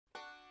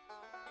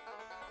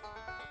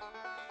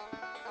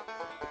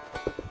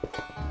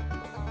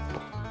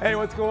Hey,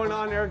 what's going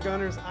on, Air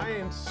Gunners? I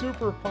am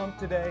super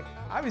pumped today.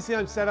 Obviously,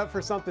 I'm set up for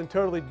something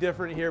totally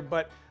different here,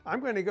 but I'm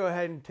going to go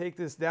ahead and take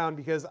this down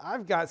because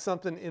I've got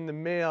something in the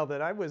mail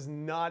that I was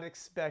not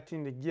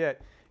expecting to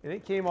get. And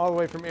it came all the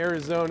way from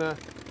Arizona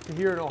to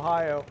here in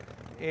Ohio.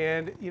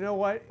 And you know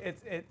what?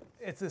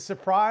 It's a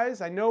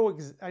surprise. I know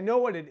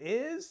what it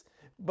is,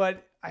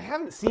 but I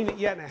haven't seen it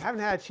yet, and I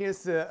haven't had a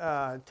chance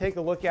to take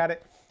a look at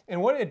it.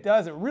 And what it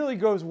does, it really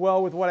goes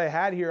well with what I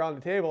had here on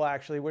the table,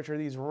 actually, which are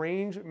these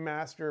Range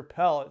Master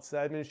pellets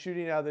that I've been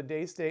shooting out of the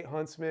Daystate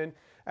Huntsman,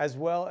 as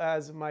well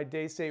as my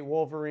Daystate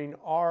Wolverine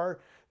R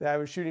that I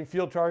was shooting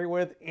field target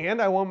with, and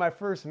I won my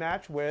first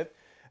match with.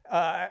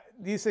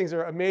 These things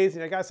are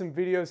amazing. I got some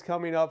videos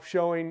coming up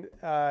showing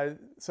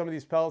some of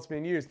these pellets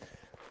being used,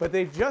 but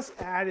they just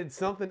added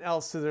something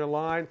else to their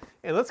line.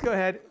 And let's go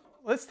ahead,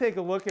 let's take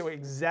a look at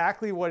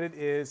exactly what it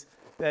is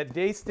that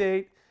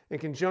Daystate, in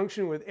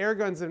conjunction with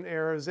Airguns of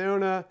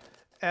Arizona,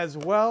 as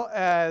well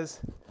as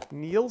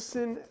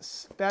Nielsen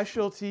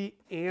Specialty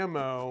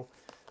Ammo,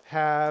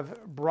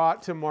 have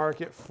brought to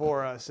market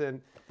for us. And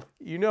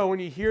you know, when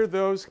you hear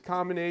those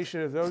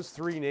combination of those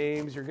three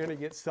names, you're gonna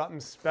get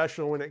something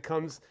special when it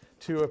comes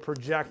to a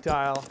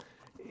projectile.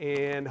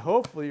 And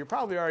hopefully you're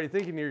probably already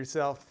thinking to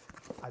yourself,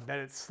 I bet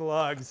it's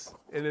slugs,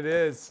 and it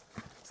is.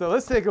 So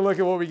let's take a look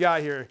at what we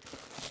got here.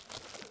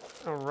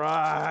 All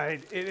right,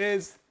 it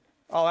is,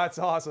 oh, that's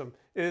awesome.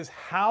 It is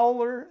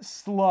Howler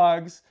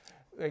Slugs,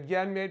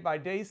 again made by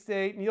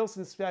Daystate,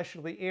 Nielsen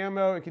Specialty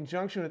Ammo, in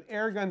conjunction with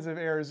Airguns of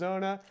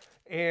Arizona.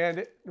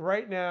 And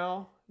right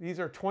now,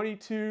 these are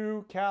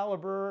 22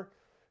 caliber,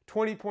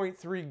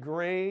 20.3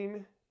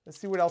 grain. Let's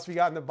see what else we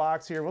got in the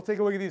box here. We'll take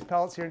a look at these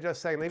pellets here in just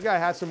a second. They've got to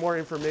have some more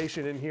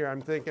information in here, I'm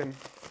thinking.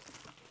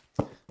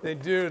 They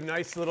do,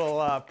 nice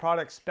little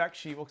product spec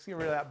sheet. We'll get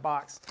rid of that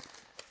box.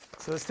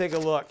 So let's take a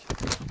look.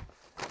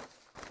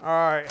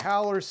 All right,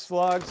 Howler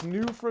Slugs,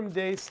 new from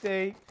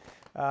Daystate.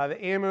 The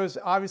ammo is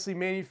obviously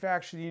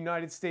manufactured in the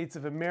United States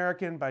of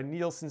America by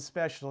Nielsen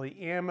Specialty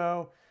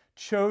Ammo,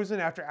 chosen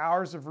after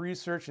hours of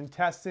research and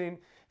testing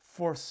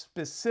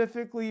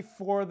specifically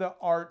for the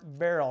art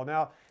barrel.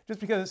 Now, just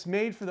because it's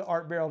made for the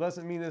art barrel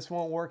doesn't mean this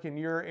won't work in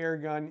your air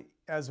gun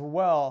as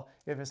well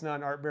if it's not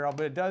an art barrel,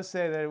 but it does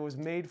say that it was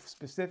made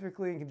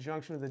specifically in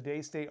conjunction with the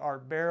Daystate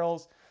art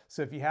barrels.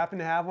 So if you happen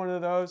to have one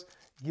of those,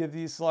 give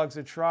these slugs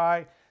a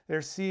try.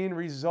 They're seeing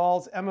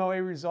results,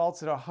 MOA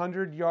results at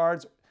 100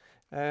 yards,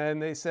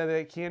 and they said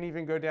they can't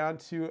even go down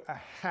to a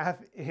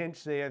 ½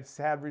 inch. They have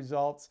had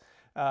results,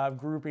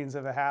 groupings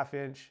of a ½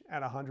 inch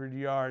at 100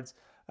 yards.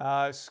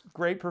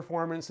 Great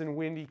performance in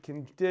windy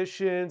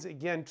conditions.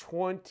 Again,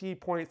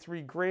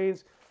 20.3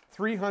 grains,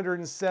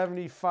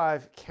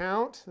 375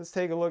 count. Let's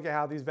take a look at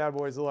how these bad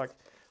boys look.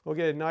 We'll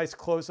get a nice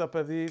close-up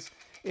of these.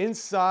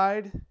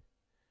 Inside,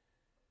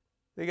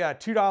 they got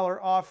 $2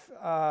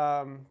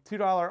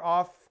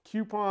 off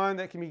coupon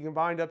that can be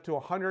combined up to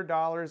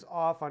 $100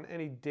 off on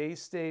any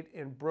Daystate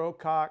and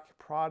Brocock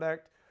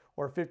product,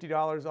 or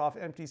 $50 off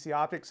MTC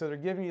Optics. So they're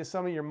giving you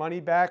some of your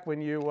money back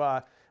when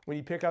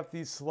you pick up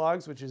these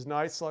slugs, which is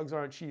nice. Slugs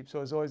aren't cheap,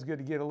 so it's always good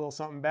to get a little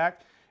something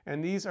back.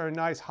 And these are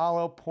nice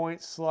hollow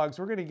point slugs.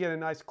 We're going to get a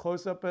nice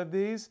close-up of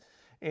these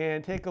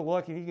and take a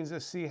look, and you can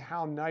just see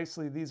how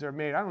nicely these are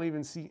made. I don't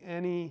even see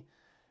any,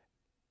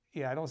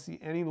 I don't see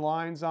any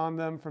lines on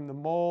them from the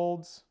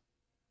molds.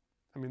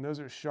 I mean, those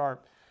are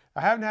sharp. I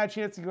haven't had a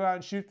chance to go out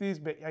and shoot these,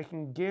 but I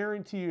can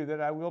guarantee you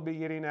that I will be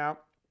getting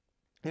out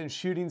and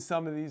shooting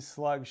some of these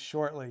slugs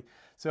shortly.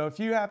 So if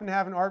you happen to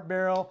have an art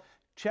barrel,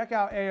 check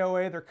out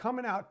AOA. They're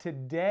coming out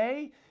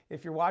today.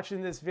 If you're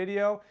watching this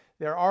video,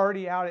 they're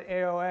already out at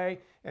AOA,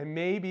 and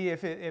maybe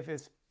if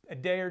it's a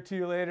day or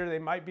two later, they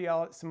might be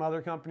out at some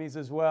other companies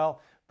as well.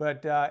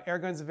 But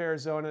Airguns of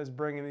Arizona is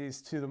bringing these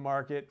to the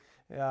market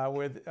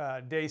with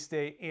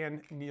Daystate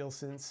and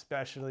Nielsen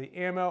Specialty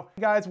Ammo.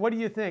 Guys, what do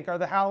you think? Are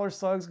the Howler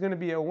Slugs going to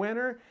be a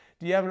winner?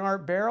 Do you have an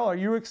art barrel? Are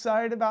you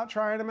excited about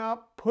trying them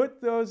out?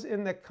 Put those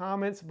in the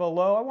comments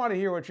below. I want to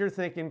hear what you're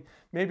thinking.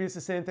 Maybe it's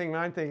the same thing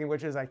I'm thinking,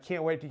 which is I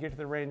can't wait to get to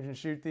the range and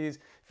shoot these.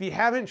 If you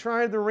haven't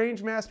tried the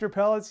Range Master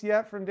pellets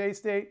yet from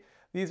Daystate,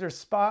 these are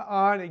spot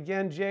on.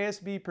 Again,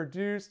 JSB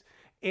produced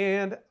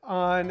and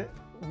on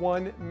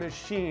one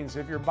machine. So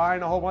if you're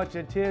buying a whole bunch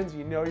of tins,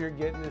 you know you're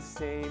getting the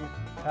same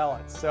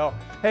pellets. So,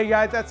 hey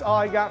guys, that's all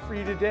I got for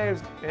you today.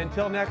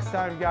 Until next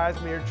time, guys,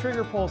 may your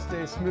trigger pull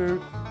stay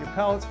smooth, your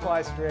pellets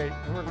fly straight,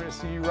 and we're going to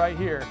see you right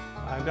here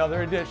on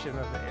another edition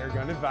of the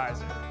Airgun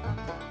Advisor.